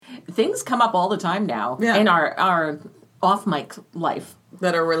things come up all the time now in our off-mic life.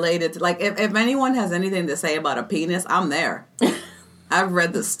 That are related to, like, if anyone has anything to say about a penis, I'm there. I've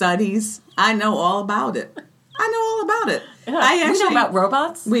read the studies. I know all about it. Yeah. We know about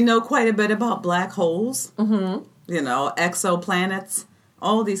robots. We know quite a bit about black holes. Mm-hmm. You know, exoplanets,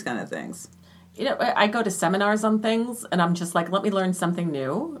 all these kind of things. You know, I go to seminars on things, and I'm just like, let me learn something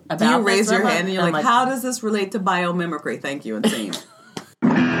new about. Do you raise your hand and you're like, how does this relate to biomimicry? Thank you, and scene.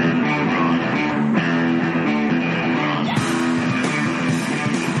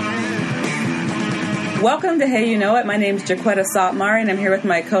 Welcome to Hey You Know It. My name's Jaquetta Sotmari, and I'm here with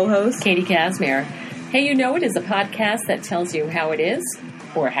my co-host, Katie Casimir. Hey You Know It is a podcast that tells you how it is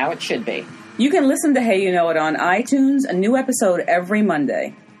or how it should be. You can listen to Hey You Know It on iTunes, a new episode every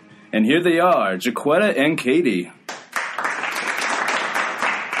Monday. And here they are, Jaquetta and Katie.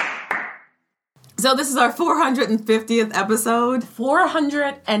 So this is our 450th episode.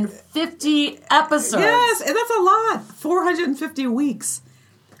 450 episodes. Yes, that's a lot. 450 weeks.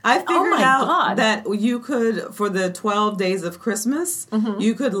 I figured out that you could, for the 12 days of Christmas,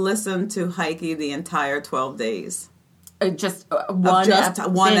 you could listen to HYKI the entire 12 days. Just one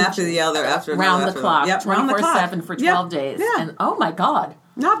after the other. Round the clock. Yep, 24/7 for 12 days. Yeah. And oh my God.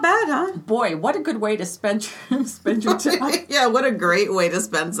 Not bad, huh? Boy, what a good way to spend your time. Yeah, what a great way to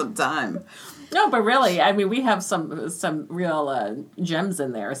spend some time. No, but really, I mean, we have some real gems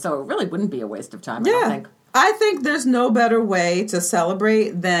in there, so it really wouldn't be a waste of time, I don't think. I think there's no better way to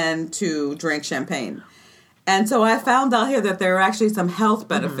celebrate than to drink champagne. And so I found out here that there are actually some health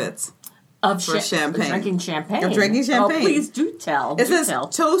benefits for champagne. Drinking champagne. Of drinking champagne. Oh, please do tell. It says,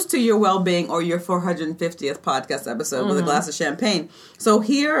 toast to your well-being or your 450th podcast episode with a glass of champagne. So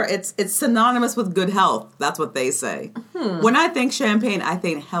here, it's synonymous with good health. That's what they say. When I think champagne, I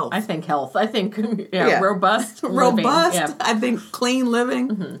think health. I think health. I think robust living. Robust. Yeah. I think clean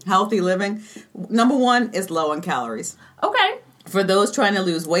living, healthy living. Number one is low in calories. Okay. For those trying to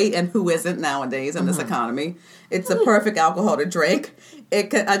lose weight, and who isn't nowadays in this economy, it's a perfect alcohol to drink.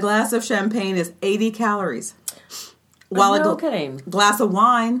 A glass of champagne is 80 calories. While no a kidding. glass of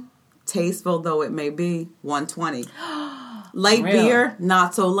wine, tasteful though it may be, 120. Light beer,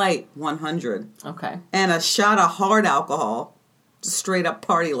 not so light, 100. Okay. And a shot of hard alcohol, just straight up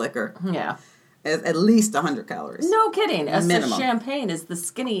party liquor. Yeah. Is at least 100 calories. No kidding. Minimum. So champagne is the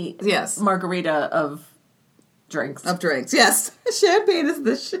skinny margarita of drinks. Yes. Champagne is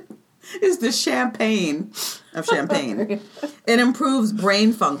the champagne of champagne. It improves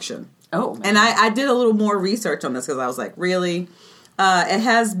brain function. Oh, man. And I did a little more research on this because I was like, really? It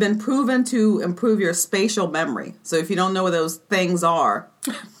has been proven to improve your spatial memory. So if you don't know what those things are...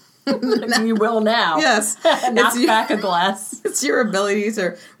 you will now. Yes. Knock back a glass. It's your ability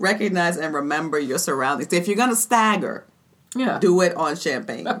to recognize and remember your surroundings. If you're going to stagger, do it on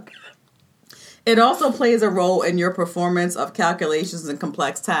champagne. Okay. It also plays a role in your performance of calculations and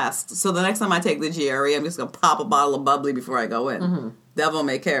complex tasks. So the next time I take the GRE, I'm just going to pop a bottle of bubbly before I go in. Devil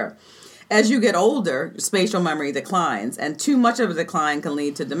may care. As you get older, spatial memory declines, and too much of a decline can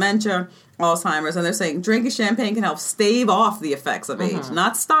lead to dementia, Alzheimer's, and they're saying drinking champagne can help stave off the effects of age.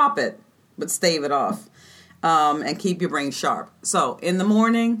 Not stop it, but stave it off, and keep your brain sharp. So in the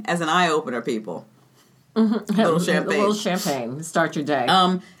morning, as an eye-opener, people, little champagne. A little champagne. Start your day.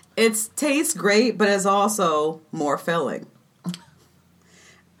 It tastes great, but it's also more filling.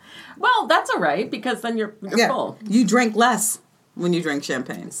 Well, that's all right, because then you're full. You drink less when you drink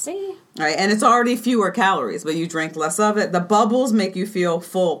champagne. See? All right, and it's already fewer calories, but you drink less of it. The bubbles make you feel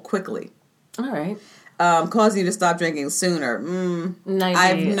full quickly. All right. Cause you to stop drinking sooner. I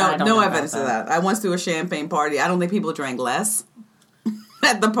have no evidence of that. I once threw a champagne party. I don't think people drank less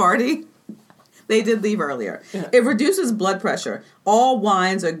at the party. They did leave earlier. Yeah. It reduces blood pressure. All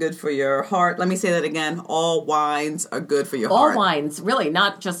wines are good for your heart. Let me say that again. All wines are good for your heart. All wines, really,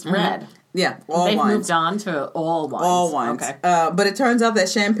 not just red. Yeah, all They've wines. They've moved on to all wines. All wines. Okay. But it turns out that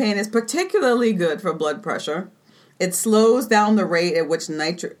champagne is particularly good for blood pressure. It slows down the rate at which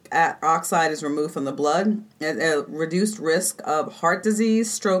nitric oxide is removed from the blood. It reduced risk of heart disease,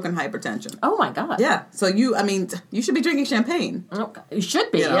 stroke, and hypertension. Oh, my God. Yeah. So you should be drinking champagne. Okay. You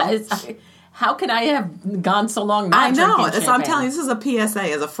should be. You know? Yeah, how can I have gone so long not drinking champagne? I'm telling you, this is a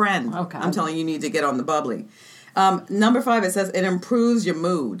PSA as a friend. Okay. I'm telling you need to get on the bubbly. Number 5, it says it improves your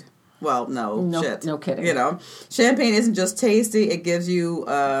mood. Well, no shit. No kidding. You know, champagne isn't just tasty. It gives you,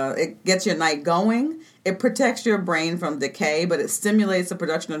 it gets your night going. It protects your brain from decay, but it stimulates the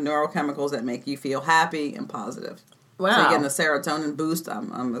production of neurochemicals that make you feel happy and positive. Wow. So you're getting a serotonin boost,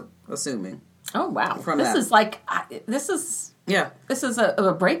 I'm assuming. Oh, wow. From this that. is like, this is Yeah. This is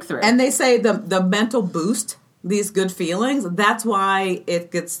a breakthrough. And they say the mental boost these good feelings. That's why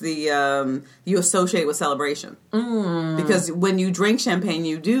it gets the you associate with celebration. Because when you drink champagne,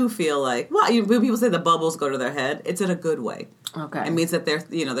 you do feel like, well, when people say the bubbles go to their head, it's in a good way. Okay, it means that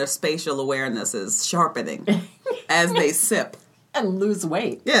their spatial awareness is sharpening as they sip and lose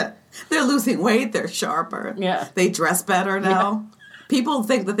weight. Yeah, they're losing weight. They're sharper. Yeah, they dress better now. Yeah. People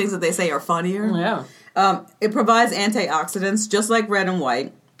think the things that they say are funnier. Yeah, it provides antioxidants just like red and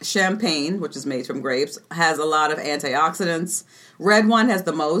white. Champagne, which is made from grapes, has a lot of antioxidants. Red wine has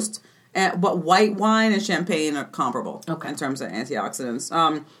the most, but white wine and champagne are comparable in terms of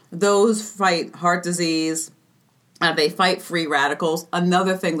antioxidants. Those fight heart disease. They fight free radicals.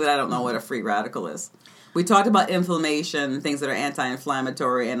 Another thing that I don't know what a free radical is. We talked about inflammation and things that are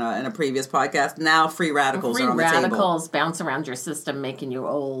anti-inflammatory in a previous podcast. Now free radicals are on the table. Free radicals bounce around your system, making you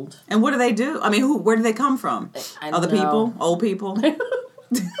old. And what do they do? I mean, where do they come from? Other people? Old people?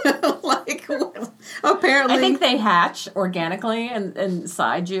 Like, apparently, I think they hatch organically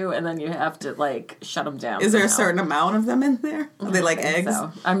inside you, and then you have to like shut them down. Is there a certain amount of them in there? Are they like eggs?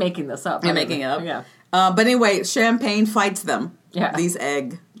 So. I'm making this up. You're making it up. Yeah. But anyway, champagne fights them. Yeah. These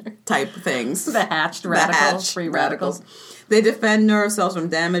egg type things. The hatched radicals, free radicals. They defend nerve cells from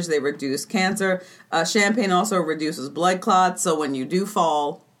damage. They reduce cancer. Champagne also reduces blood clots. So when you do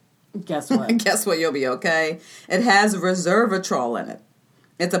fall, guess what? Guess what? You'll be okay. It has resveratrol in it.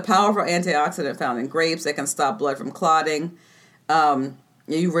 It's a powerful antioxidant found in grapes that can stop blood from clotting.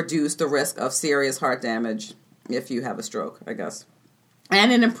 You reduce the risk of serious heart damage if you have a stroke, I guess.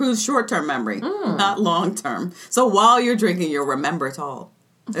 And it improves short-term memory, not long-term. So while you're drinking, you'll remember it all.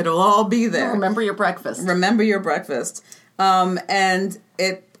 It'll all be there. Remember your breakfast. Remember your breakfast. And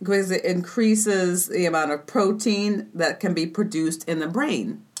it increases the amount of protein that can be produced in the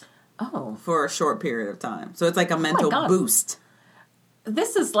brain. For a short period of time. So it's like a mental boost.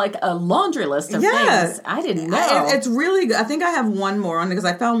 This is like a laundry list of things. I didn't know. It's really good. I think I have one more on it because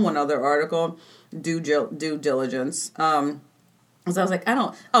I found one other article, due diligence. So I was like,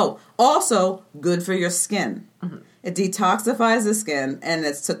 also good for your skin. Mm-hmm. It detoxifies the skin, and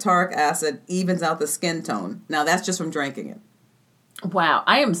its tartaric acid evens out the skin tone. Now, that's just from drinking it. Wow.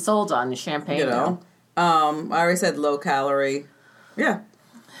 I am sold on champagne. You know, I already said low calorie. Yeah.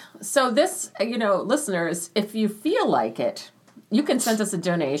 So this, listeners, if you feel like it, you can send us a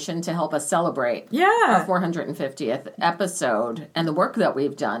donation to help us celebrate our 450th episode and the work that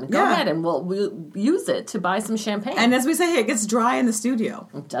we've done. Go ahead and we'll use it to buy some champagne. And as we say here, it gets dry in the studio.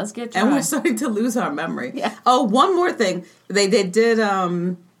 It does get dry. And we're starting to lose our memory. Yeah. Oh, one more thing. They did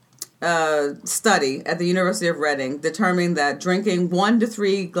study at the University of Reading determining that drinking 1 to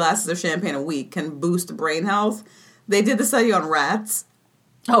 3 glasses of champagne a week can boost brain health. They did the study on rats.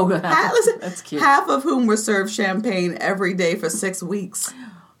 Oh, that's cute. Half of whom were served champagne every day for 6 weeks.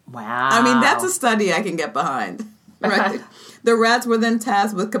 Wow. I mean, that's a study I can get behind. Right? The rats were then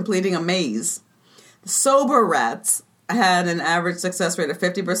tasked with completing a maze. Sober rats had an average success rate of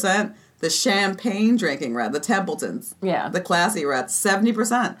 50%. The champagne drinking rat, the Templetons, the classy rats,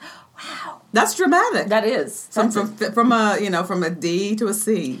 70%. Wow. That's dramatic. That is. From a D to a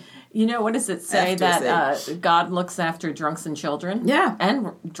C. You know, what does it say that God looks after drunks and children? Yeah.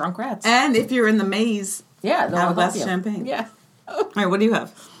 And drunk rats. And if you're in the maze, have a glass of champagne. Yeah. All right, what do you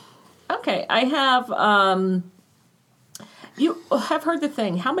have? Okay, I have, you have heard the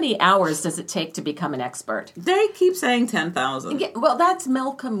thing, how many hours does it take to become an expert? They keep saying 10,000. Yeah, well, that's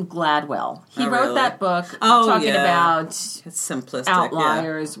Malcolm Gladwell. He wrote that book talking about it's simplistic,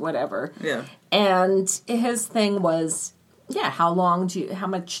 outliers, whatever. Yeah. And his thing was, how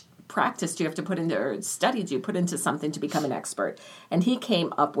much practice do you have to put into, or study do you put into something to become an expert? And he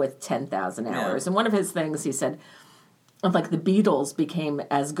came up with 10,000 hours. And one of his things, he said, like the Beatles became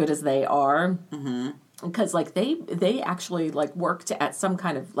as good as they are. Mm-hmm. Because like they actually like worked at some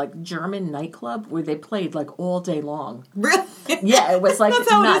kind of like German nightclub where they played like all day long. Really? Yeah, it was like that's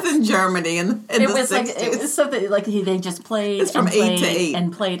how it is in Germany in the was 60s. Like it was so that like they just played it's from and played 8 to 8.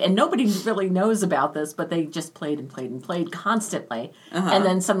 and played, and nobody really knows about this, but they just played and played and played constantly. And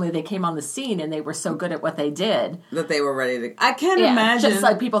then suddenly they came on the scene and they were so good at what they did that they were ready to. I can't imagine. Just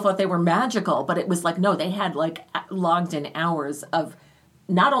like people thought they were magical, but it was like no, they had like logged in hours of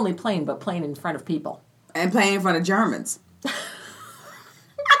not only playing but playing in front of people. And playing in front of Germans. I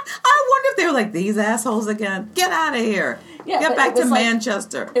wonder if they were like, these assholes again. Get out of here. Yeah, get back to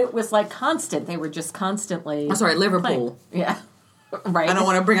Manchester. It was like constant. They were just constantly... I'm sorry, Liverpool. Playing. Yeah. Right. I don't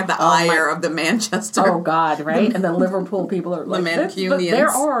want to bring up the ire of the Manchester. Oh, God, right? And the Liverpool people are like,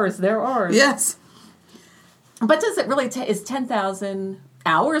 Mancunians. They're ours. Yes. But does it really... is 10,000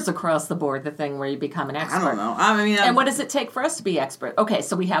 hours across the board, the thing where you become an expert? I don't know. I mean, and what does it take for us to be expert? Okay,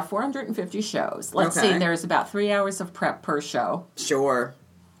 so we have 450 shows. Let's say there's about 3 hours of prep per show. Sure.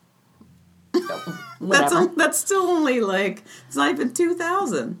 That's still only like, it's not even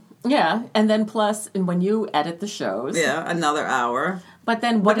 2,000. Yeah, and then plus, and when you edit the shows. Yeah, another hour. But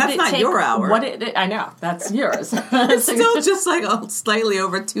then what did it take? That's not your hour. I know, that's yours. It's still just like slightly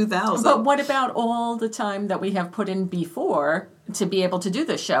over 2,000. But what about all the time that we have put in before to be able to do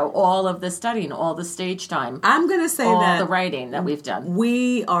the show? All of the studying, all the stage time. I'm going to say all that. All the writing that we've done.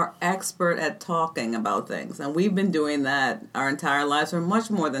 We are expert at talking about things. And we've been doing that our entire lives for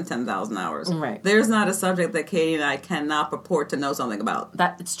much more than 10,000 hours. Right. There's not a subject that Katie and I cannot purport to know something about.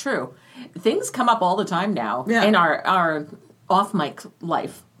 It's true. Things come up all the time now in our off-mic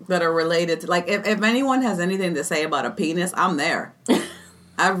life. That are related to, like, if anyone has anything to say about a penis, I'm there.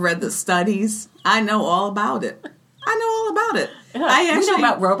 I've read the studies. I know all about it. Yeah. We know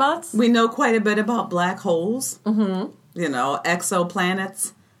about robots. We know quite a bit about black holes. Mm-hmm. You know,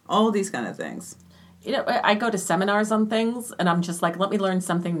 exoplanets, all these kind of things. You know, I go to seminars on things, and I'm just like, let me learn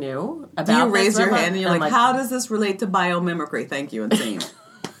something new about this. Do you raise your hand, and you're like, how does this relate to biomimicry? Thank you, and scene.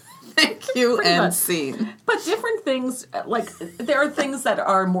 Thank you, and scene. But different things, like, there are things that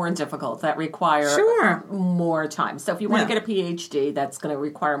are more difficult, that require more time. So if you want to get a PhD, that's going to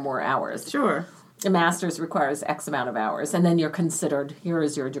require more hours. Sure. A master's requires X amount of hours, and then you're considered, here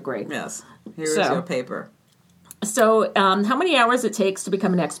is your degree. Yes, here is your paper. So how many hours it takes to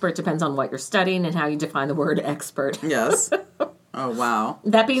become an expert depends on what you're studying and how you define the word expert. Yes. Oh, wow.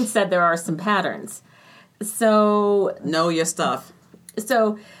 That being said, there are some patterns. So... Know your stuff.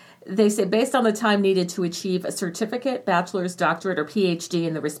 So... They say based on the time needed to achieve a certificate, bachelor's, doctorate, or PhD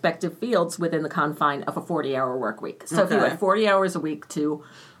in the respective fields within the confine of a 40-hour work week. So if you had 40 hours a week to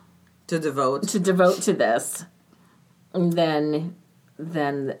devote to this, then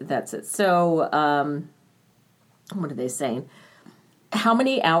that's it. So what are they saying? How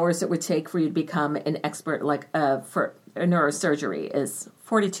many hours it would take for you to become an expert, like for neurosurgery, is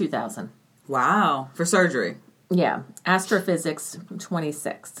 42,000. Wow, for surgery. Yeah. Astrophysics,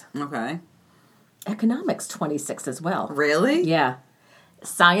 26. Okay. Economics, 26 as well. Really? Yeah.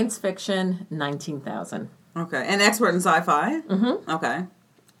 Science fiction, 19,000. Okay. And expert in sci-fi? Mm-hmm. Okay.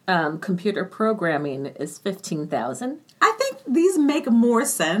 Computer programming is 15,000. I think these make more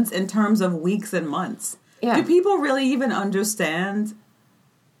sense in terms of weeks and months. Yeah. Do people really even understand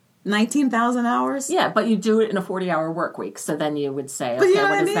 19,000 hours? Yeah, but you do it in a 40-hour work week. So then you would say, okay,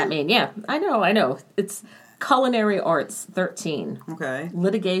 what does that mean? Yeah, I know. It's... Culinary arts, 13. Okay.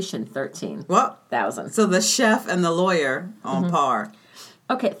 Litigation, 13. What? 1,000. So the chef and the lawyer on par.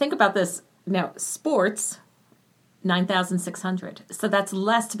 Okay, think about this. Now, sports, 9,600. So that's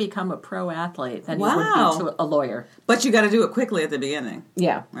less to become a pro athlete than you would be to a lawyer. But you got to do it quickly at the beginning.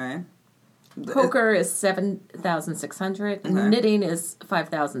 Yeah. Right. Poker is 7,600. Okay. Knitting is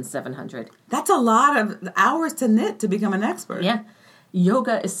 5,700. That's a lot of hours to knit to become an expert. Yeah.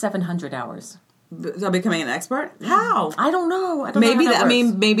 Yoga is 700 hours. So becoming an expert? How? I don't know.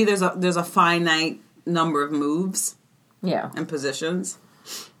 Maybe there's a finite number of moves. Yeah. And positions.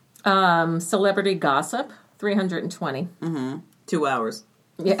 Celebrity gossip, 320. Mm-hmm. 2 hours.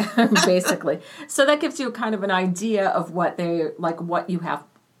 Yeah, basically. So that gives you kind of an idea of what you have,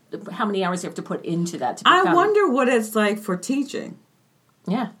 how many hours you have to put into that to become. I wonder what it's like for teaching.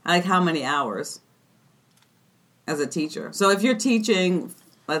 Yeah. Like how many hours as a teacher. So if you're teaching,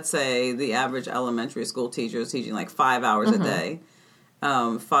 let's say the average elementary school teacher is teaching like 5 hours a day,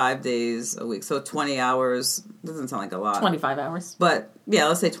 5 days a week. So 20 hours doesn't sound like a lot. 25 hours. But yeah,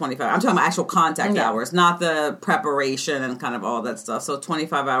 let's say 25. I'm talking about actual contact hours, not the preparation and kind of all that stuff. So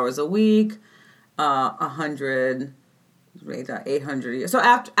 25 hours a week, 100, 800 years. So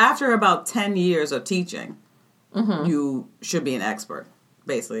after about 10 years of teaching, you should be an expert.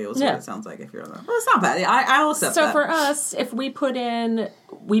 Basically, what it sounds like if you're on that. Well, it's not bad. I'll accept that. So for us, if we put in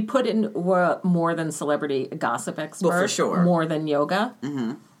more than celebrity gossip expert, well, for sure, more than yoga,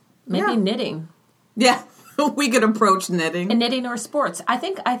 maybe knitting. Yeah, we could approach knitting. And knitting or sports. I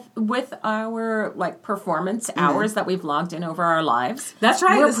think with our performance hours that we've logged in over our lives. That's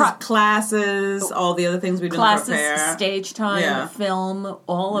right. This is classes, all the other things we do. Classes, stage time, film,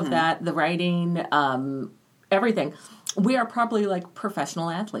 all of that, the writing, everything. We are probably professional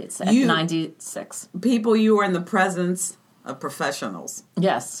athletes at 96. People, you are in the presence of professionals.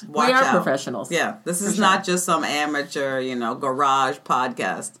 Yes, Watch we are out. professionals. Yeah, this is not just some amateur, garage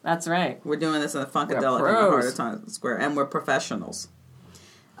podcast. That's right. We're doing this in the Funkadelic in the heart of Times Square, and we're professionals.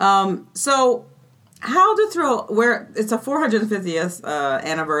 So how to throw, it's a 450th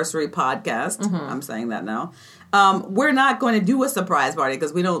anniversary podcast. I'm saying that now. We're not going to do a surprise party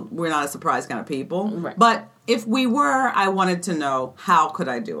because we're not a surprise kind of people. Right. But if we were, I wanted to know, how could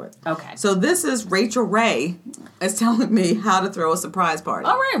I do it? Okay. So this is Rachel Ray is telling me how to throw a surprise party.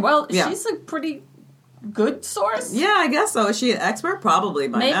 All right. Well, she's a pretty good source. Yeah, I guess so. Is she an expert? Probably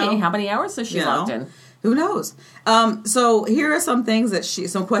by now. Maybe. How many hours has she logged in? Who knows? So here are some things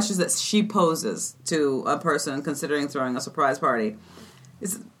some questions that she poses to a person considering throwing a surprise party.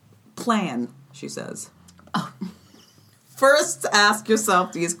 It's plan, she says. Oh. First, ask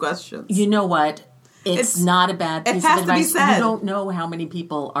yourself these questions. You know what? It's not a bad piece of advice. To be said. You don't know how many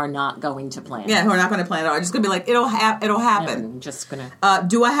people are not going to plan. Yeah, who are not going to plan at all. Just going to be like, it'll happen. I'm just going to...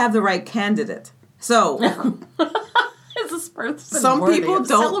 do I have the right candidate? So... Is this person some people don't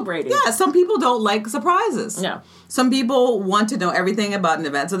celebrating? Yeah, some people don't like surprises. Yeah. Some people want to know everything about an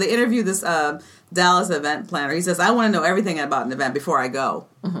event. So they interview this Dallas event planner. He says, I want to know everything about an event before I go.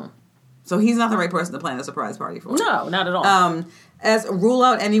 Mm-hmm. So he's not the right person to plan a surprise party for. No, not at all. Rule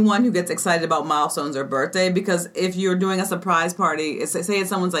out anyone who gets excited about milestones or birthday, because if you're doing a surprise party, say it's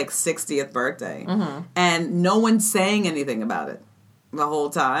someone's like 60th birthday, and no one's saying anything about it the whole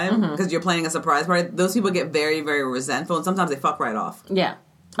time because you're planning a surprise party, those people get very, very resentful, and sometimes they fuck right off. Yeah.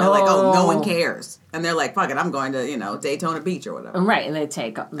 They're like, oh, no one cares. And they're like, fuck it, I'm going to, Daytona Beach or whatever. Right, and they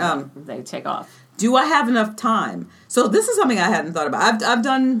take off. Do I have enough time? So this is something I hadn't thought about. I've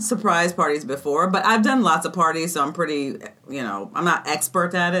done surprise parties before, but I've done lots of parties, so I'm pretty, I'm not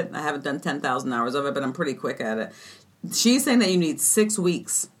expert at it. I haven't done 10,000 hours of it, but I'm pretty quick at it. She's saying that you need 6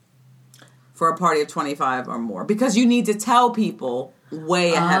 weeks for a party of 25 or more, because you need to tell people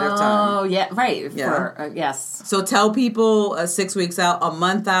way ahead of time. Oh, yeah, right. Yeah. Yes. So tell people 6 weeks out, a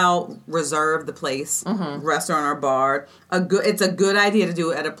month out, reserve the place, restaurant or bar. It's a good idea to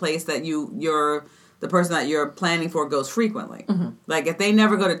do it at a place that the person that you're planning for goes frequently. Like if they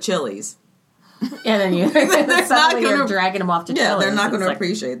never go to Chili's. Yeah, then you're dragging them off to Chili's. Yeah, they're not going to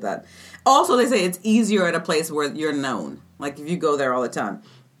appreciate that. Also, they say it's easier at a place where you're known. Like if you go there all the time.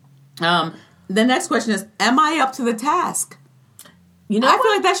 The next question is, am I up to the task? I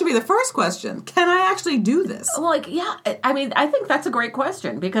feel like that should be the first question. Can I actually do this? I think that's a great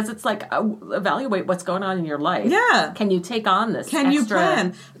question, because it's like, evaluate what's going on in your life. Yeah. Can you take on this? Can you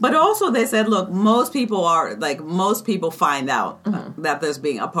plan? But also they said, look, most people find out that there's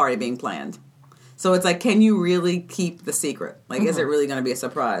a party being planned. So it's like, can you really keep the secret? Like, is it really going to be a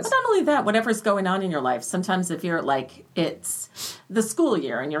surprise? But not only that, whatever's going on in your life. Sometimes if you're like, it's the school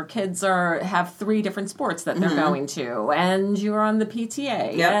year and your kids have 3 different sports that they're going to, and you're on the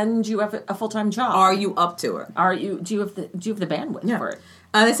PTA, and you have a full-time job. Are you up to it? Do you have the bandwidth for it?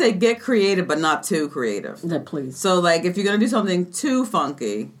 They say get creative, but not too creative. Yeah, please. So like, if you're going to do something too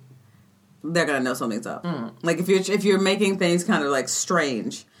funky, they're going to know something's up. Like if you're making things kind of like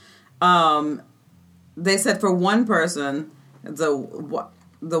strange. They said for one person, the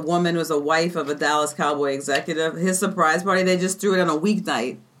woman was a wife of a Dallas Cowboy executive. His surprise party, they just threw it on a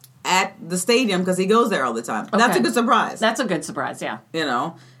weeknight at the stadium because he goes there all the time. Okay. That's a good surprise. That's a good surprise, yeah.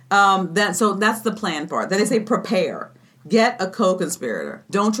 So that's the plan part. Then they say prepare. Get a co-conspirator.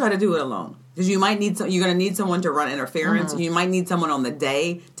 Don't try to do it alone. Because you're going to need someone to run interference. You might need someone on the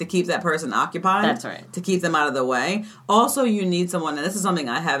day to keep that person occupied. That's right. To keep them out of the way. Also, you need someone, and this is something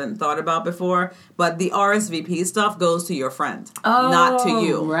I haven't thought about before, but the RSVP stuff goes to your friend, not to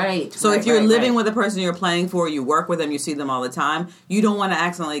you. Right. So if you're living with a person you're planning for, you work with them, you see them all the time, you don't want to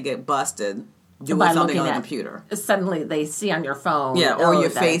accidentally get busted doing something on the computer. Suddenly they see on your phone. Yeah, or your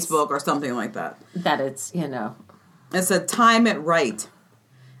Facebook or something like that. That it's, It's a time it right.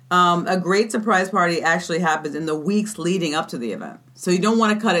 A great surprise party actually happens in the weeks leading up to the event. So you don't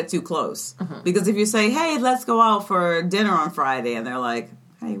want to cut it too close. Because if you say, hey, let's go out for dinner on Friday, and they're like,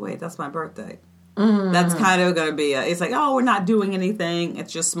 hey, wait, that's my birthday. That's kind of going to be it's like, oh, we're not doing anything.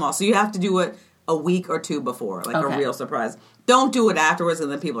 It's just small. So you have to do it a week or 2 before, like a real surprise. Don't do it afterwards,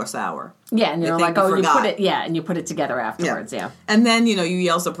 and then people are sour. Yeah, and you're like, oh, you put it, and you put it together afterwards, yeah. And then, you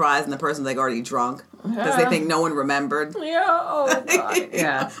yell surprise, and the person's like already drunk because they think no one remembered. Yeah, oh, God.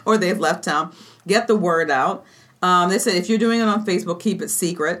 Yeah. Or they've left town. Get the word out. They said if you're doing it on Facebook, keep it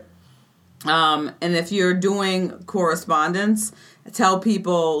secret. And if you're doing correspondence, tell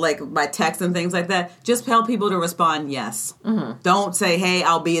people, like by text and things like that, just tell people to respond yes. Don't say, hey,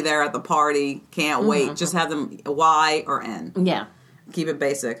 I'll be there at the party, can't wait. Just have them Y or N. Yeah. Keep it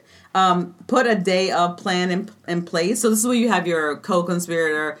basic. Put a day of plan in place. So this is where you have your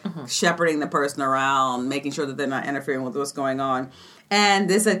co-conspirator shepherding the person around, making sure that they're not interfering with what's going on. And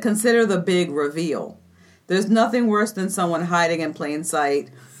they said, consider the big reveal. There's nothing worse than someone hiding in plain sight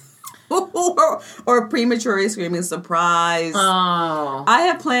or prematurely screaming surprise. Oh. I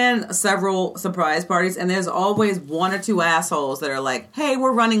have planned several surprise parties, and there's always one or two assholes that are like, hey,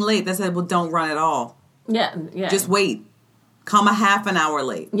 we're running late. They said, well, don't run at all. Yeah. Just wait. Come a half an hour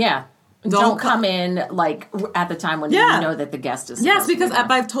late. Yeah. Don't come in like at the time when you know that the guest is. Yes, because if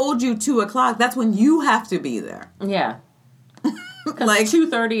I've told you 2:00, that's when you have to be there. Yeah. Like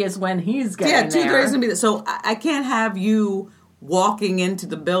 2:30 is when he's getting there. 2:30 is gonna be there. So I can't have you walking into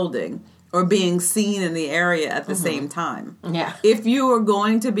the building or being seen in the area at the same time. Yeah. If you are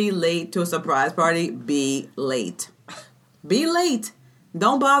going to be late to a surprise party, be late. Be late.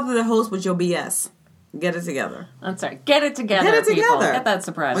 Don't bother the host with your BS. Get it together. That's right. Get it together. Get it people. together. Get that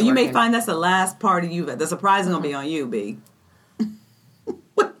surprise. Well, you may find that's the last party you've had. The surprise is going to be on you, B.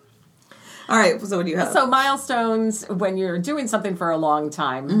 All right, so what do you have? So milestones when you're doing something for a long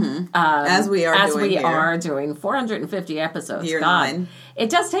time, as we are doing 450 episodes. Year God, 9. It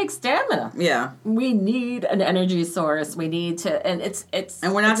does take stamina. Yeah, we need an energy source. We need to, and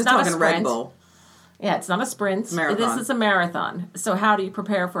and we're not just talking Red Bull. Yeah, it's not a sprint. It's marathon. This is a marathon. So how do you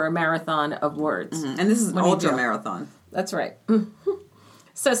prepare for a marathon of words? And this is an ultra marathon. That's right.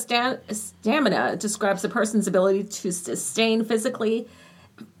 So stamina describes a person's ability to sustain physically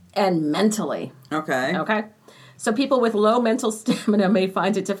and mentally. Okay. So people with low mental stamina may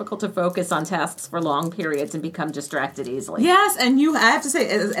find it difficult to focus on tasks for long periods and become distracted easily. Yes, and I have to say,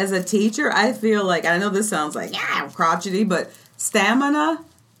 as a teacher, I feel like, I know this sounds like, crotchety, but stamina,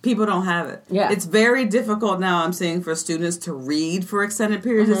 people don't have it. Yeah. It's very difficult now, I'm seeing, for students to read for extended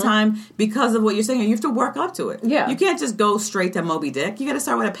periods of time because of what you're saying. You have to work up to it. Yeah. You can't just go straight to Moby Dick. You got to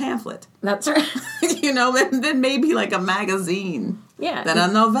start with a pamphlet. That's right. Then maybe like a magazine. Yeah. Then a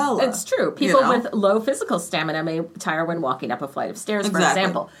novella. It's true. People with low physical stamina may tire when walking up a flight of stairs, for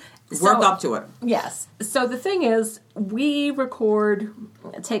example. Work up to it. Yes. So the thing is, we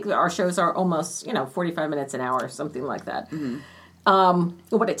our shows are almost, 45 minutes an hour, something like that.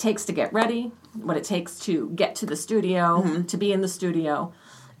 What it takes to get ready, what it takes to get to the studio, to be in the studio.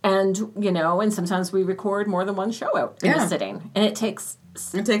 And, and sometimes we record more than one show out in a sitting. And it takes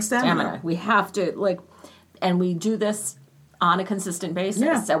stamina. We have to, and we do this on a consistent basis.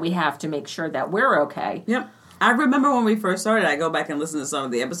 Yeah. So we have to make sure that we're okay. Yep. I remember when we first started, I go back and listen to some of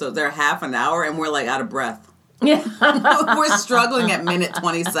the episodes. They're half an hour and we're out of breath. Yeah. We're struggling at minute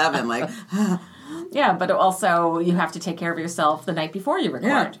 27. Yeah, but also you have to take care of yourself the night before you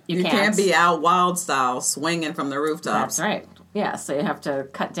record. Yeah. You can't be out wild style swinging from the rooftops. That's right. Yeah, so you have to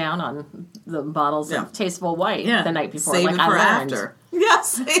cut down on the bottles of Tasteful White the night before. Save it for after.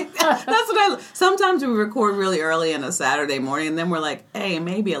 Yes. That's what sometimes we record really early on a Saturday morning, and then we're like, hey,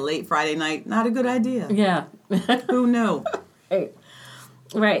 maybe a late Friday night, not a good idea. Yeah. Who knew?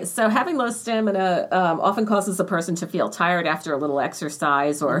 Right. So having low stamina often causes a person to feel tired after a little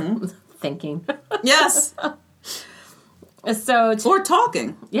exercise or thinking. Yes. Or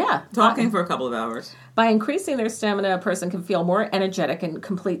talking. Yeah. Talking for a couple of hours. By increasing their stamina, a person can feel more energetic and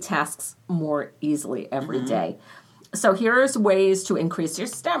complete tasks more easily every day. So here's ways to increase your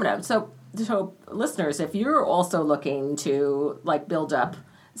stamina. So listeners, if you're also looking to build up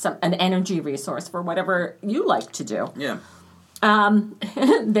an energy resource for whatever you like to do. Yeah.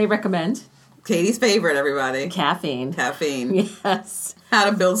 They recommend Katie's favorite, everybody. Caffeine. Yes. How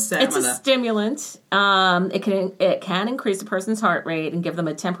to build stamina. It's a stimulant. It can increase a person's heart rate and give them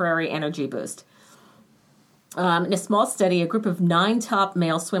a temporary energy boost. In a small study, a group of 9 top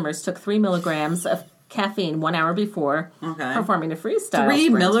male swimmers took 3 milligrams of caffeine 1 hour before performing a freestyle 3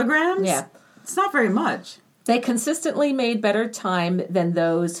 sprint. milligrams? Yeah. It's not very much. They consistently made better time than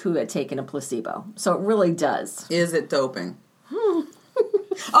those who had taken a placebo. So it really does. Is it doping?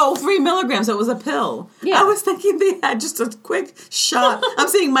 3 milligrams. So it was a pill. Yeah. I was thinking they had just a quick shot. I'm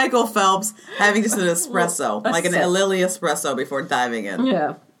seeing Michael Phelps having just an espresso, a Lily espresso before diving in.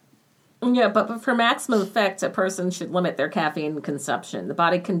 Yeah. Yeah, but for maximum effect, a person should limit their caffeine consumption. The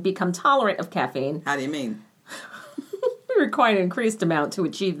body can become tolerant of caffeine. How do you mean? Require an increased amount to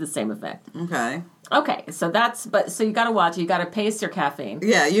achieve the same effect. Okay, so you got to watch. You got to pace your caffeine.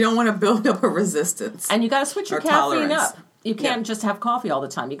 Yeah, you don't want to build up a resistance. And you got to switch your caffeine up. You can't just have coffee all the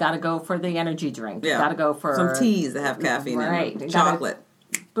time. You got to go for the energy drink. You got to go for some teas that have caffeine in them. Chocolate.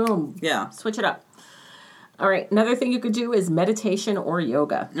 Boom. Yeah. Switch it up. All right. Another thing you could do is meditation or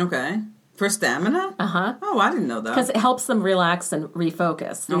yoga. Okay. For stamina? Uh-huh. Oh, I didn't know that. Because it helps them relax and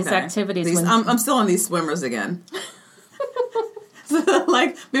refocus. These activities... I'm still on these swimmers again.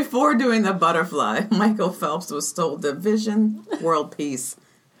 Before doing the butterfly, Michael Phelps was told division, world peace.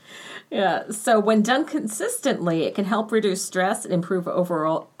 Yeah, so when done consistently, it can help reduce stress and improve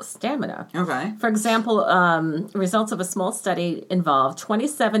overall stamina. Okay. For example, results of a small study involved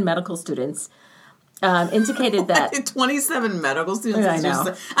 27 medical students indicated that... 27 medical students? I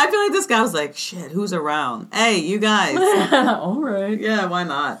know. I feel like this guy was like, shit, who's around? Hey, you guys. All right. Yeah, why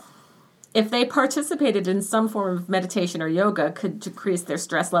not? If they participated in some form of meditation or yoga, could decrease their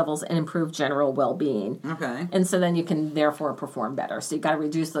stress levels and improve general well-being. Okay. And so then you can therefore perform better. So you got to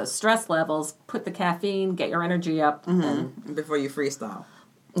reduce those stress levels, put the caffeine, get your energy up. Mm-hmm. Before you freestyle.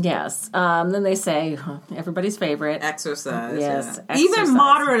 Yes. Then they say, everybody's favorite. Exercise. Yes. Yeah. Even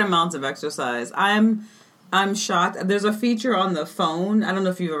moderate amounts of exercise. I'm shocked. There's a feature on the phone. I don't know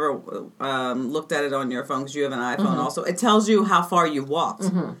if you've ever looked at it on your phone because you have an iPhone also. It tells you how far you walked.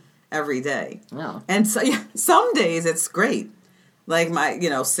 Every day. Oh. And so some days it's great. Like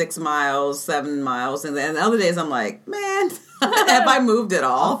 6 miles, 7 miles. And then other days I'm like, man, have I moved at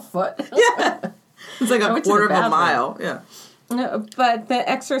all? A foot. Yeah. It's like a quarter of a mile. Yeah. No, but the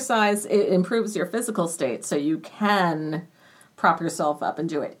exercise, it improves your physical state so you can prop yourself up and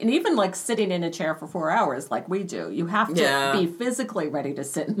do it. And even like sitting in a chair for 4 hours like we do, you have to be physically ready to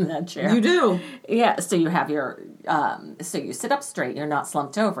sit in that chair. You do. Yeah, so you have your, so you sit up straight, you're not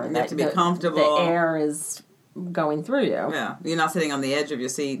slumped over. You have to be comfortable. The air is going through you. Yeah, you're not sitting on the edge of your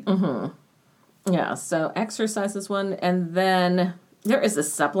seat. Mm-hmm. Yeah, so exercise is one. And then there is a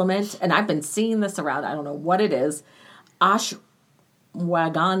supplement, and I've been seeing this around, I don't know what it is, ashwagandha.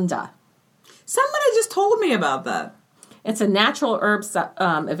 Somebody just told me about that. It's a natural herb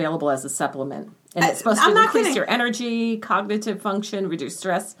available as a supplement. And it's supposed to increase your energy, cognitive function, reduce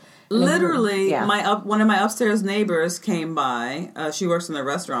stress. Literally, one of my upstairs neighbors came by. She works in the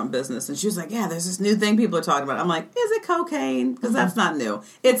restaurant business, and she was like, yeah, there's this new thing people are talking about. I'm like, is it cocaine? Because that's not new.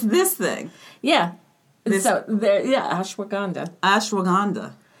 It's this thing. Yeah. Ashwagandha.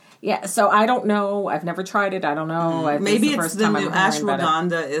 Ashwagandha. Yeah, so I don't know. I've never tried it. I don't know. Maybe it's the new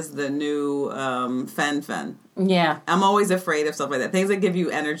ashwagandha is the new fen-phen. Yeah. I'm always afraid of stuff like that. Things that give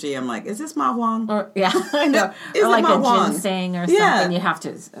you energy, I'm like, is this ma huang? Yeah, I know. Or like a ginseng or something. You have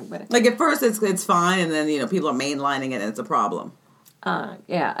to. Like at first it's fine, and then people are mainlining it and it's a problem.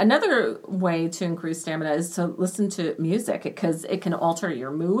 Yeah. Another way to increase stamina is to listen to music because it can alter your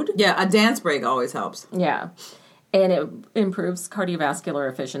mood. Yeah, a dance break always helps. Yeah. And it improves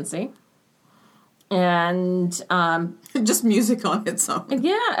cardiovascular efficiency. And just music on its own.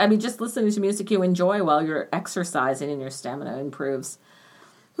 Yeah, I mean, just listening to music you enjoy while you're exercising and your stamina improves.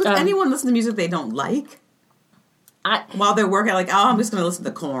 Would anyone listen to music they don't like? While they're working, like, I'm just going to listen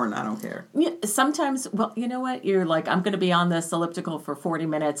to Korn. I don't care. Yeah, sometimes, well, you know what? You're like, I'm going to be on this elliptical for 40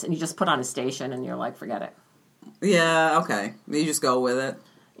 minutes, and you just put on a station, and you're like, forget it. Yeah, okay. You just go with it.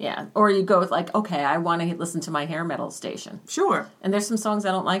 Yeah, or you go with like, okay, I want to listen to my hair metal station. Sure. And there's some songs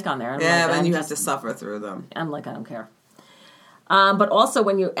I don't like on there. And you have to suffer through them. I'm like, I don't care. But also,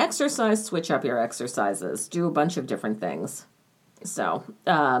 when you exercise, switch up your exercises. Do a bunch of different things. So,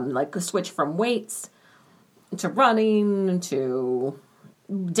 like switch from weights to running to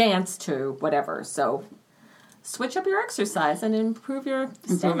dance to whatever. So, switch up your exercise and improve your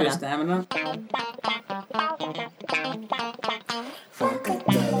stamina.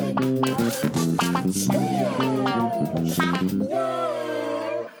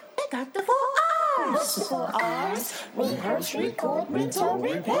 Got the 4 R's. The 4 R's. Rehearse, record, retool,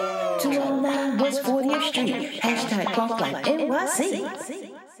 repair. 209 West 40th Street.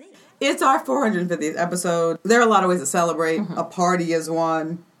 #FunkLikeNYC. It's our 450th episode. There are a lot of ways to celebrate. A party is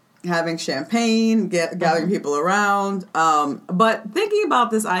one. Having champagne, gathering people around. But thinking about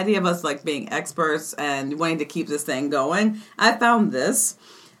this idea of us like being experts and wanting to keep this thing going, I found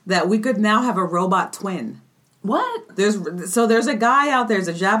that we could now have a robot twin. What? There's a guy out there, there's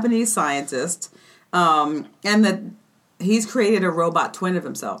a Japanese scientist, and that he's created a robot twin of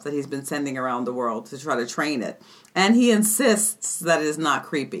himself that he's been sending around the world to try to train it. And he insists that it is not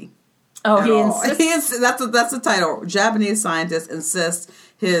creepy. Oh, he insists? That's the title. Japanese scientist insists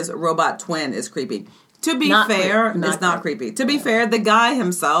his robot twin is creepy. To be fair, it's not creepy. To be fair, the guy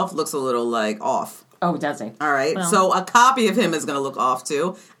himself looks a little like off. Oh, does he? All right. Well. So a copy of him is going to look off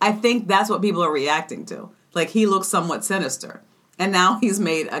too. I think that's what people are reacting to. Like he looks somewhat sinister. And now he's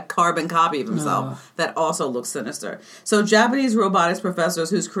made a carbon copy of himself that also looks sinister. So Japanese robotics professors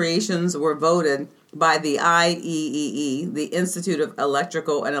whose creations were voted by the IEEE, the Institute of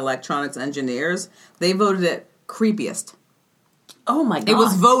Electrical and Electronics Engineers, they voted it creepiest. Oh my God. It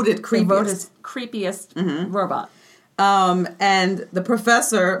was voted creepiest. Voted creepiest robot. And the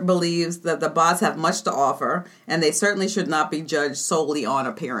professor believes that the bots have much to offer, and they certainly should not be judged solely on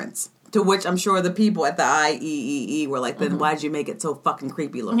appearance. To which I'm sure the people at the IEEE were like, then why'd you make it so fucking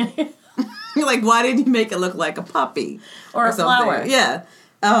creepy looking? Like, why didn't you make it look like a puppy? Or a something? flower. Yeah.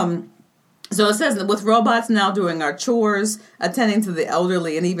 So it says, with robots now doing our chores, attending to the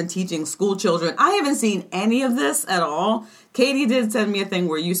elderly, and even teaching school children. I haven't seen any of this at all. Katie did send me a thing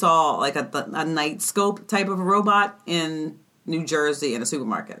where you saw like a night scope type of a robot in New Jersey in a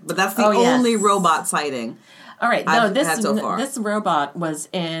supermarket. But that's the only robot sighting. All right. I've had so far. This robot was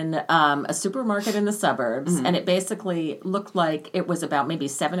in a supermarket in the suburbs, and it basically looked like it was about maybe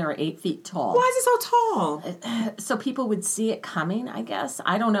 7 or 8 feet tall. Why is it so tall? So people would see it coming, I guess.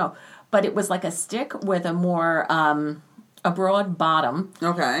 I don't know. But it was like a stick with a more, a broad bottom.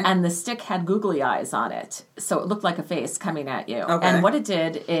 Okay. And the stick had googly eyes on it. So it looked like a face coming at you. Okay. And what it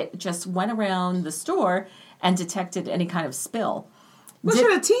did, it just went around the store and detected any kind of spill. Well,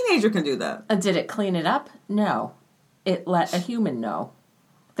 sure, a teenager can do that. Did it clean it up? No. It let a human know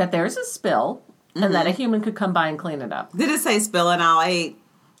that there's a spill and that a human could come by and clean it up. Did it say spill an aisle 8?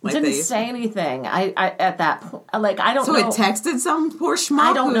 Like didn't say anything. I at that point, like, I don't know. So it texted some poor schmuck.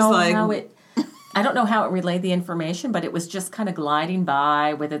 I don't know how it. I don't know how it relayed the information, but it was just kind of gliding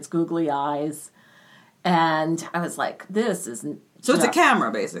by with its googly eyes, and I was like, "This is." So it's a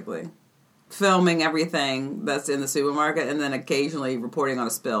camera, basically, filming everything that's in the supermarket, and then occasionally reporting on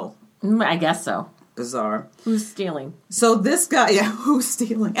a spill. I guess so. Bizarre. Who's stealing? So this guy, who's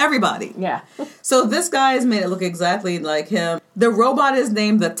stealing? Everybody. Yeah. So this guy has made it look exactly like him. The robot is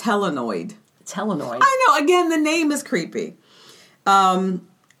named the Telenoid. Telenoid. I know. Again, the name is creepy.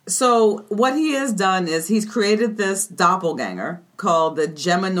 So what he has done is he's created this doppelganger called the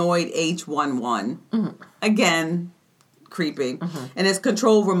Geminoid H11. Mm-hmm. Again, creepy. Mm-hmm. And it's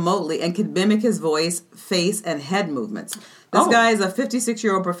controlled remotely and can mimic his voice, face, and head movements. This guy is a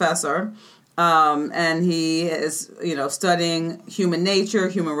 56-year-old professor. And he is, studying human nature,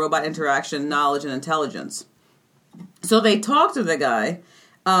 human-robot interaction, knowledge, and intelligence. So they talked to the guy.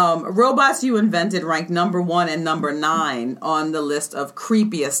 Robots you invented ranked number 1 and number 9 on the list of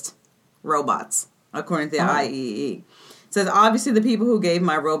creepiest robots, according to the IEEE. It says, obviously the people who gave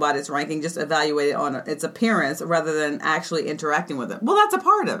my robot its ranking just evaluated on its appearance rather than actually interacting with it. Well, that's a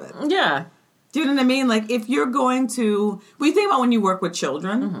part of it. Yeah. Do you know what I mean? Like, if you're going to... We think about when you work with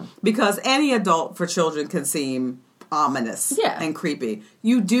children, because any adult for children can seem ominous and creepy.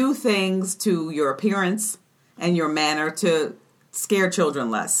 You do things to your appearance and your manner to scare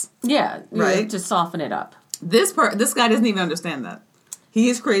children less. Yeah. Right? To soften it up. This guy doesn't even understand that. He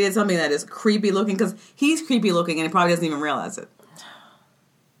has created something that is creepy looking, because he's creepy looking and he probably doesn't even realize it.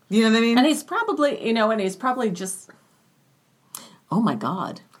 You know what I mean? And he's probably just... Oh, my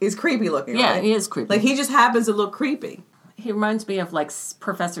God. He's creepy looking, yeah, right? He is creepy. Like, he just happens to look creepy. He reminds me of, like,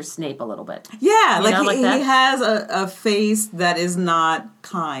 Professor Snape a little bit. Yeah, he has a face that is not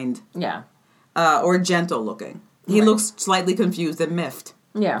kind. Yeah. Or gentle looking. He looks slightly confused and miffed.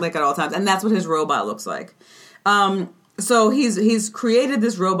 Yeah. Like, at all times. And that's what his robot looks like. So he's created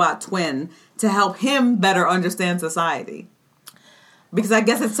this robot twin to help him better understand society. Because I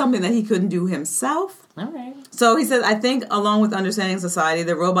guess it's something that he couldn't do himself. All right. So he says, I think along with understanding society,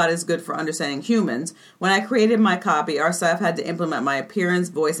 the robot is good for understanding humans. When I created my copy, our staff had to implement my appearance,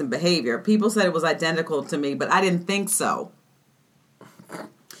 voice, and behavior. People said it was identical to me, but I didn't think so.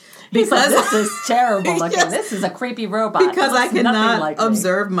 Because this is terrible looking. Yes. This is a creepy robot. Because I cannot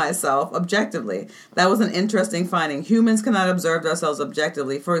observe myself objectively. That was an interesting finding. Humans cannot observe themselves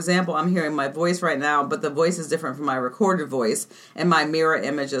objectively. For example, I'm hearing my voice right now, but the voice is different from my recorded voice, and my mirror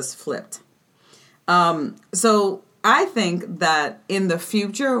image is flipped. So I think that in the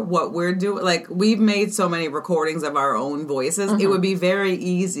future, what we're doing, like, we've made so many recordings of our own voices, it would be very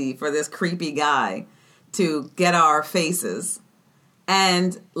easy for this creepy guy to get our faces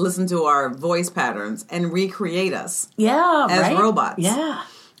and listen to our voice patterns and recreate us as robots. Yeah.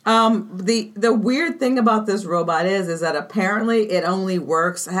 The weird thing about this robot is that apparently it only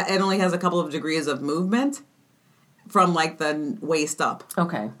has a couple of degrees of movement from, like, the waist up.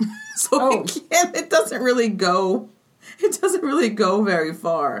 Okay. So it doesn't really go very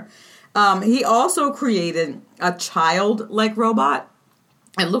far. He also created a child-like robot.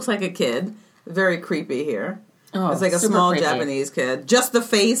 It looks like a kid. Very creepy here. Oh, it's like a small creepy Japanese kid. Just the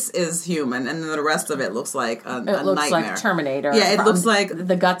face is human, and then the rest of it looks like a nightmare. It looks like Terminator. Yeah, it looks like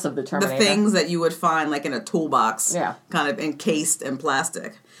the guts of the Terminator. The things that you would find, like, in a toolbox, kind of encased in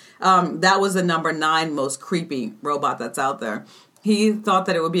plastic. That was the number 9 most creepy robot that's out there. He thought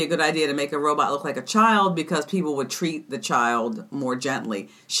that it would be a good idea to make a robot look like a child because people would treat the child more gently,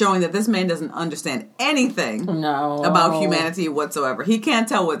 showing that this man doesn't understand anything about humanity whatsoever. He can't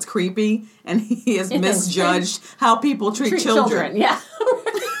tell what's creepy, and he has misjudged how people treat children. Yeah.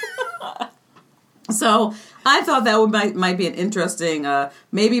 So I thought that might be an interesting,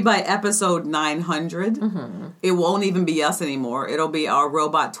 maybe by episode 900, it won't even be us anymore. It'll be our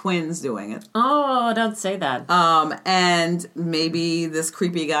robot twins doing it. Oh, don't say that. And maybe this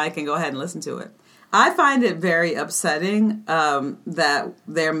creepy guy can go ahead and listen to it. I find it very upsetting that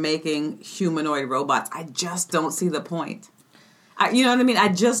they're making humanoid robots. I just don't see the point. You know what I mean? I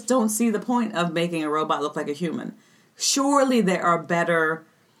just don't see the point of making a robot look like a human. Surely there are better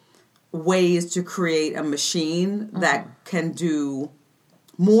ways to create a machine that can do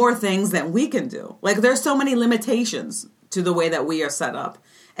more things than we can do. Like, there's so many limitations to the way that we are set up.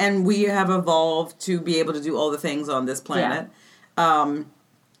 And we have evolved to be able to do all the things on this planet. But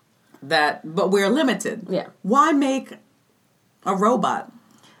we're limited. Yeah. Why make a robot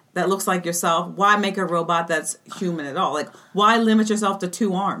that looks like yourself? Why make a robot that's human at all? Like, why limit yourself to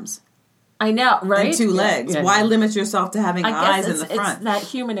 2 arms? I know, right? And 2 legs. Yeah. Why limit yourself to having eyes in the front? It's that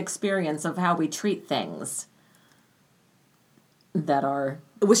human experience of how we treat things that are...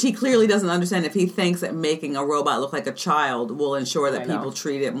 Which he clearly doesn't understand if he thinks that making a robot look like a child will ensure that people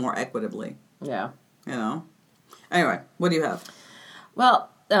treat it more equitably. Yeah. You know? Anyway, what do you have? Well,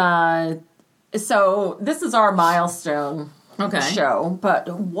 so this is our milestone show, but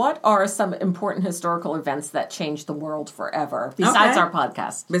what are some important historical events that changed the world forever besides our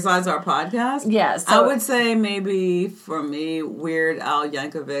podcast? Besides our podcast? Yes. I would say maybe for me, Weird Al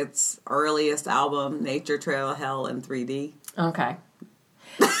Yankovic's earliest album, Nature Trail of Hell in 3D. Okay.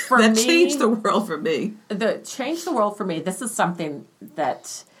 That changed the world for me. Changed the world for me. This is something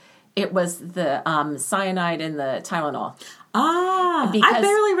that it was the cyanide in the Tylenol. I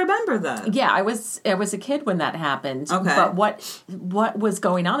barely remember that. Yeah, I was a kid when that happened. Okay. But what was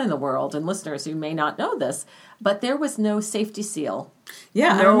going on in the world, and listeners who may not know this, but there was no safety seal.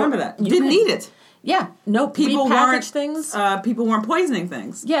 Yeah, I remember that. You didn't need it. Yeah, no people weren't things. People weren't poisoning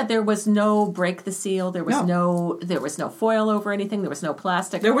things. Yeah, there was no break the seal. There was no foil over anything. There was no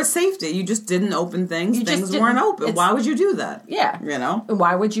plastic. There was safety. You just didn't open things. Things weren't open. Why would you do that? Yeah, you know.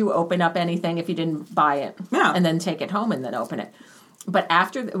 Why would you open up anything if you didn't buy it? Yeah, and then take it home and then open it. But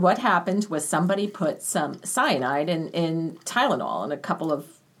after what happened was somebody put some cyanide in Tylenol in a couple of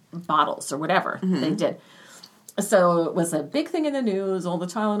bottles or whatever they did. So it was a big thing in the news. All the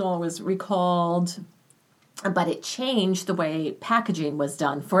Tylenol was recalled, but it changed the way packaging was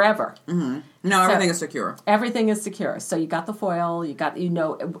done forever. No, everything is secure. Everything is secure. So you got the foil.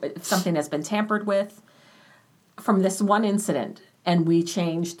 If something has been tampered with from this one incident, and we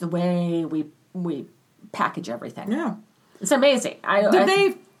changed the way we package everything. Yeah, it's amazing. Did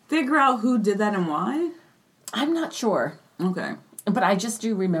they figure out who did that and why? I'm not sure. Okay. But I just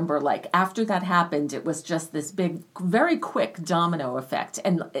do remember, like, after that happened, it was just this big, very quick domino effect.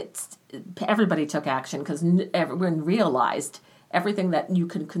 And everybody took action because everyone realized everything that you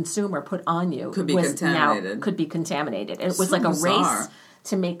could consume or put on you could be contaminated. And it was like a race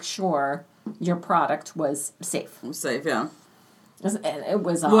to make sure your product was safe. Safe, yeah. And it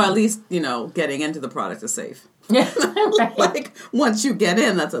was... well, at least, getting into the product is safe. Yeah, right. Like, once you get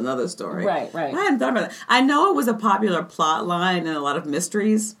in, that's another story. Right. I hadn't thought about that. I know it was a popular plot line in a lot of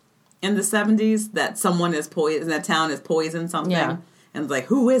mysteries in the 70s that someone is poisoned, that town is poisoned something. Yeah. And it's like,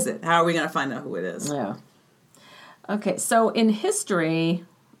 who is it? How are we going to find out who it is? Yeah. Okay, so in history,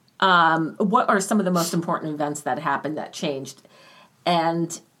 what are some of the most important events that happened that changed?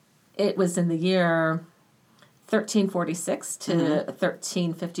 And it was in the year 1346 to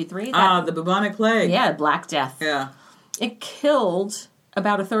 1353. The bubonic plague. Yeah, Black Death. Yeah. It killed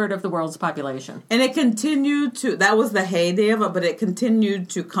about a third of the world's population. And it continued to, that was the heyday of it, but it continued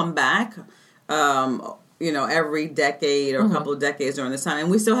to come back, every decade or a couple of decades during this time.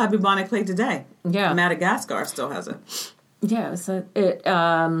 And we still have bubonic plague today. Yeah. Madagascar still has it. Yeah, so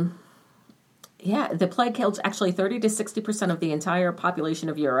the plague killed actually 30 to 60% of the entire population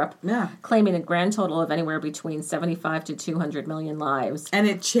of Europe. Yeah. Claiming a grand total of anywhere between 75 to 200 million lives. And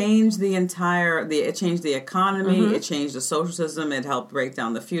it changed it changed the economy, it changed the social system, it helped break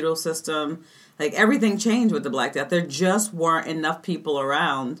down the feudal system. Like, everything changed with the Black Death. There just weren't enough people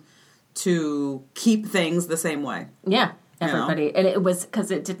around to keep things the same way. Yeah, everybody. And it was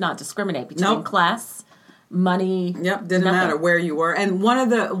because it did not discriminate between class, money. Yep, didn't matter where you were. And one of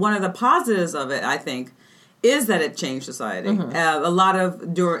the positives of it, I think, is that it changed society. A lot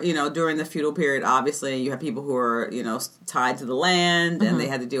of during the feudal period, obviously you have people who are tied to the land and they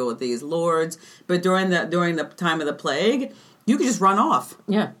had to deal with these lords. But during the time of the plague, you could just run off.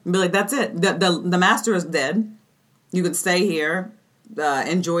 Yeah, and be like, that's it. The master is dead. You could stay here.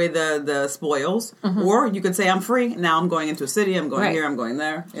 enjoy the spoils, or you could say I'm free now. I'm going into a city. I'm going here. I'm going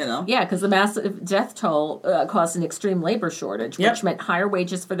there. You know. Yeah, because the massive death toll caused an extreme labor shortage, which meant higher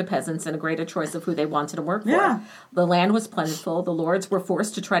wages for the peasants and a greater choice of who they wanted to work for. Yeah. The land was plentiful. The lords were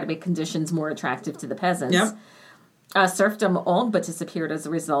forced to try to make conditions more attractive to the peasants. Yep. Serfdom all but disappeared as a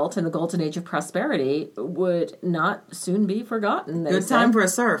result, and the golden age of prosperity would not soon be forgotten. Good time for a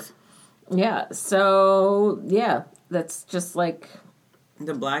serf. Yeah. So that's just like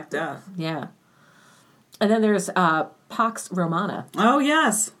the Black Death. Yeah. And then there's Pax Romana. Oh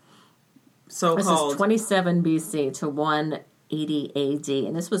yes. So this called. Is 27 BC to 180 AD,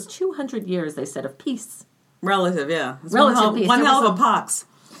 and this was 200 years, they said, of peace. Relative, yeah. It's Relative peace. One hell of a pox.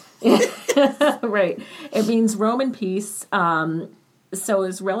 Right. It means Roman peace. So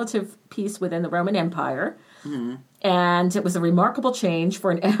it's relative peace within the Roman Empire. Mm-hmm. And it was a remarkable change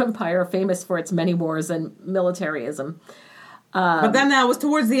for an empire famous for its many wars and militarism. But then that was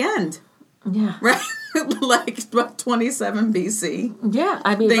towards the end. Yeah. Right? Like about 27 BC. Yeah.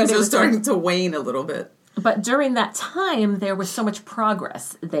 I mean, things are starting to wane a little bit. But during that time, there was so much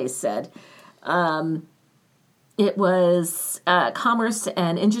progress, they said. It was commerce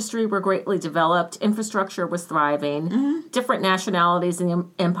and industry were greatly developed. Infrastructure was thriving. Mm-hmm. Different nationalities in the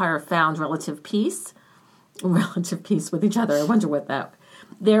empire found relative peace with each other. I wonder what that.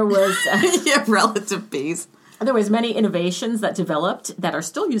 There was relative peace. There was many innovations that developed that are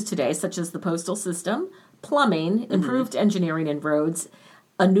still used today, such as the postal system, plumbing, improved engineering and roads,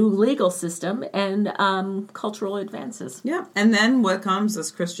 a new legal system, and cultural advances. Yeah, and then what comes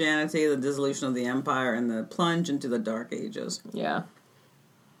is Christianity, the dissolution of the empire, and the plunge into the Dark Ages. Yeah.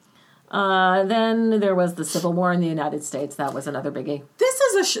 Then there was the Civil War in the United States. That was another biggie. This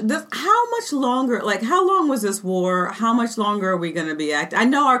is how much longer, like how long was this war? How much longer are we going to be acting? I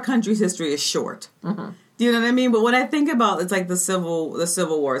know our country's history is short. Mm-hmm. Do you know what I mean? But when I think about, it's like the Civil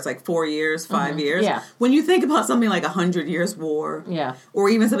War, it's like 4 years, 5 years. Yeah. When you think about something like 100 Years War, or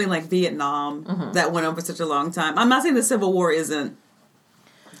even something like Vietnam that went on for such a long time. I'm not saying the Civil War isn't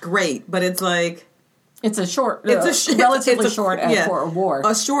great, but it's like it's a short, relatively short for a war,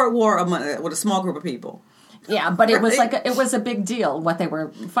 a short war with a small group of people. Yeah, but it was it was a big deal what they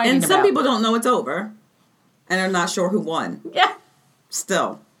were fighting and about. Some people don't know it's over, and they're not sure who won. Yeah,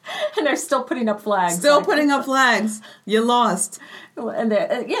 still. And they're still putting up flags. Still putting up flags. You lost. And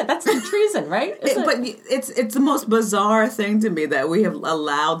that's the treason, right? But it's the most bizarre thing to me that we have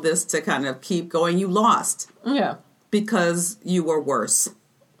allowed this to kind of keep going. You lost. Yeah. Because you were worse.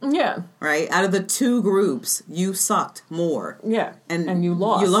 Yeah. Right? Out of the two groups, you sucked more. Yeah. And you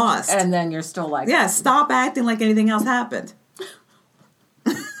lost. You lost. And then you're still like... Yeah, stop acting like anything else happened.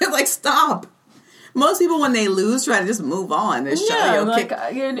 Like, stop. Most people, when they lose, try to just move on. You're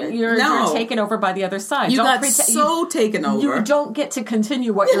taken over by the other side. You got taken over. You don't get to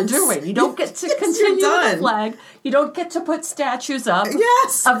continue what you're doing. You don't get to continue the flag. You don't get to put statues up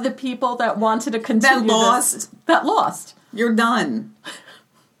of the people that wanted to continue that lost. You're done.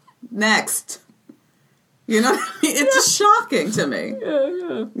 Next. You know what I mean? It's shocking to me.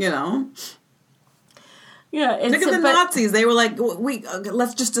 Yeah. You know? Yeah. Look at the Nazis. They were like,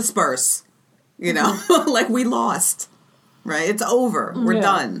 let's just disperse. You know, like we lost, right? It's over. We're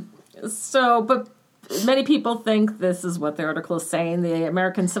done. So, but many people think this is what the article is saying. The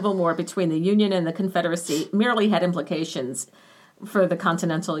American Civil War between the Union and the Confederacy merely had implications for the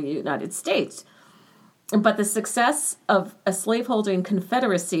continental United States. But the success of a slaveholding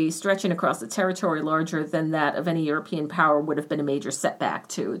confederacy stretching across a territory larger than that of any European power would have been a major setback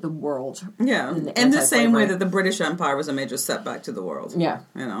to the world. Yeah, in the same way that the British Empire was a major setback to the world. Yeah.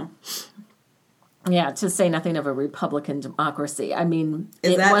 You know? Yeah, to say nothing of a Republican democracy. I mean,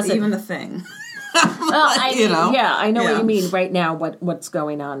 is that even a thing? I know what you mean. Right now, what's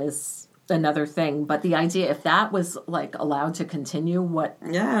going on is another thing. But the idea, if that was like allowed to continue,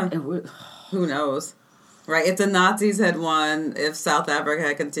 who knows, right? If the Nazis had won, if South Africa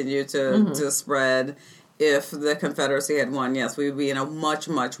had continued to spread, if the Confederacy had won, yes, we would be in a much,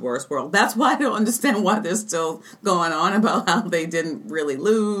 much worse world. That's why I don't understand why they're still going on about how they didn't really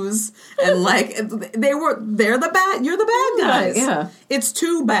lose. And like, you're the bad guys. Yeah. It's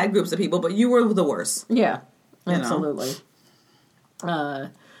two bad groups of people, but you were the worst. Yeah, absolutely.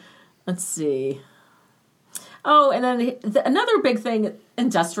 Let's see. Oh, and then another big thing,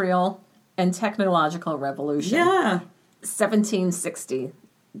 industrial and technological revolution. Yeah. 1760.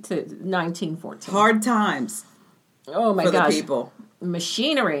 To 1914. Hard times. Oh my gosh. For the people.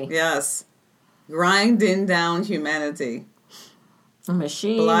 Machinery. Yes. Grinding down humanity.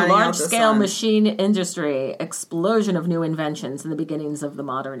 Large-scale machine industry. Explosion of new inventions in the beginnings of the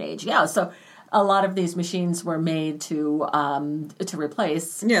modern age. Yeah, so a lot of these machines were made to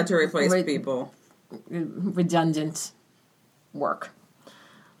replace. Yeah, to replace people. Redundant work.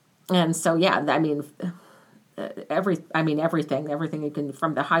 And so, yeah, I mean, everything you can,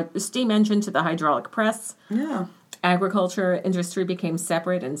 from the steam engine to the hydraulic press. Yeah. Agriculture industry became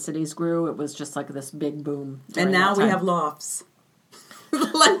separate and cities grew. It was just like this big boom. And now we have lofts.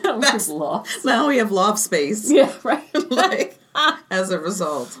 Lofts. Now we have loft space. Yeah, right. Like, as a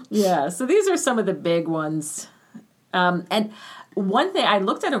result. Yeah, so these are some of the big ones. And one thing, I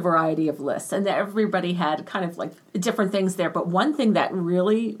looked at a variety of lists, and everybody had kind of like different things there, but one thing that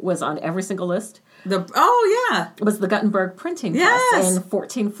really was on every single list was the Gutenberg printing press in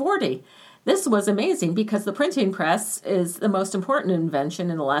 1440. This was amazing because the printing press is the most important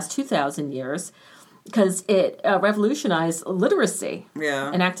invention in the last 2,000 years because it revolutionized literacy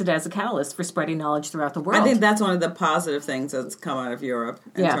and acted as a catalyst for spreading knowledge throughout the world. I think that's one of the positive things that's come out of Europe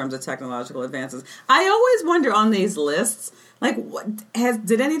in terms of technological advances. I always wonder on these lists, like,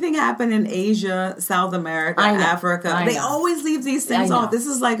 did anything happen in Asia, South America, Africa? They always leave these things off. This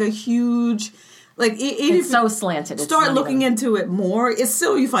is like a huge, like, it's so slanted. Start looking into it more. It's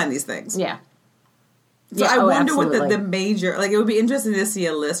still you find these things. Yeah. So I wonder what the major, like, it would be interesting to see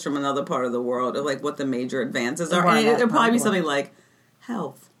a list from another part of the world of like what the major advances are. And it'll probably be something like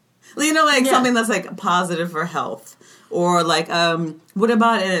health, something that's like positive for health, or like what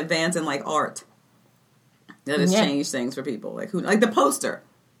about an advance in like art that has changed things for people, like the poster.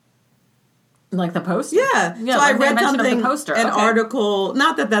 Like the poster? Yeah. So I read something, an article,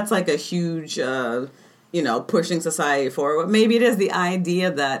 not that that's like a huge, pushing society forward, but maybe it is the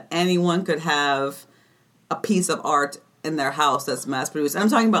idea that anyone could have a piece of art in their house that's mass produced. And I'm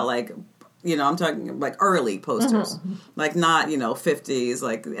talking about I'm talking like early posters, like not, 50s,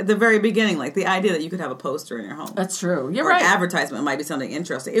 like at the very beginning, like the idea that you could have a poster in your home. That's true. You're or right. An advertisement might be something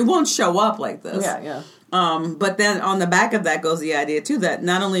interesting. It won't show up like this. Yeah. But then on the back of that goes the idea too that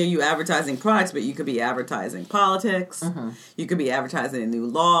not only are you advertising products, but you could be advertising politics. You could be advertising new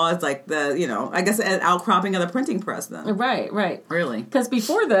laws, like I guess an outcropping of the printing press then. Right. Really? Because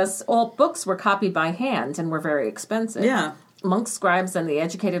before this, all books were copied by hand and were very expensive. Yeah. Monks, scribes, and the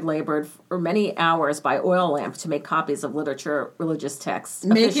educated labored for many hours by oil lamp to make copies of literature, religious texts,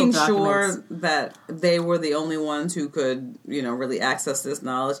 making sure that they were the only ones who could, really access this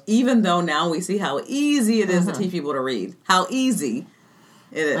knowledge, even though now we see how easy it is to teach people to read. How easy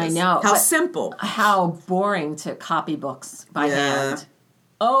it is. I know. How simple. How boring to copy books by hand.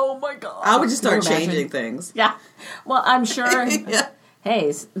 Oh, my God. I would just start changing things. Yeah. Well, I'm sure. Hey,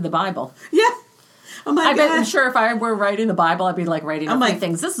 it's the Bible. Yeah. I'm sure if I were writing the Bible, I'd be like writing a few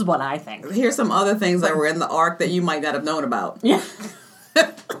things. This is what I think. Here's some other things that were in the ark that you might not have known about. Yeah.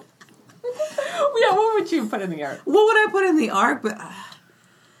 What would you put in the ark? What would I put in the ark? But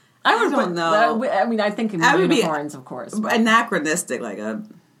I don't know. I think unicorns, of course. But. Anachronistic, like a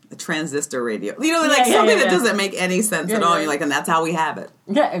transistor radio. Something that doesn't make any sense at all. You're like, and that's how we have it.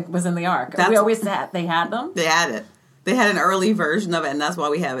 Yeah, it was in the ark. We always had. They had them. They had it. They had an early version of it, and that's why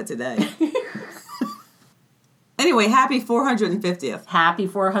we have it today. Anyway, happy 450th. Happy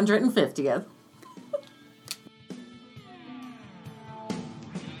 450th.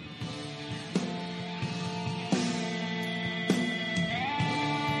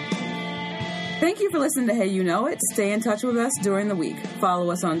 Thank you for listening to Hey You Know It. Stay in touch with us during the week.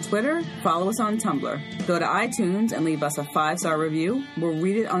 Follow us on Twitter. Follow us on Tumblr. Go to iTunes and leave us a 5-star review. We'll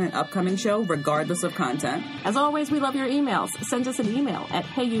read it on an upcoming show, regardless of content. As always, we love your emails. Send us an email at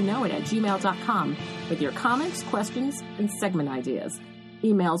heyyouknowit@gmail.com with your comments, questions, and segment ideas.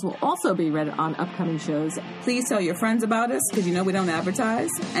 Emails will also be read on upcoming shows. Please tell your friends about us, because we don't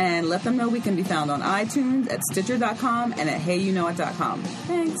advertise, and let them know we can be found on iTunes, at Stitcher.com, and at heyyouknowit.com.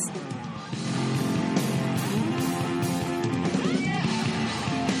 Thanks.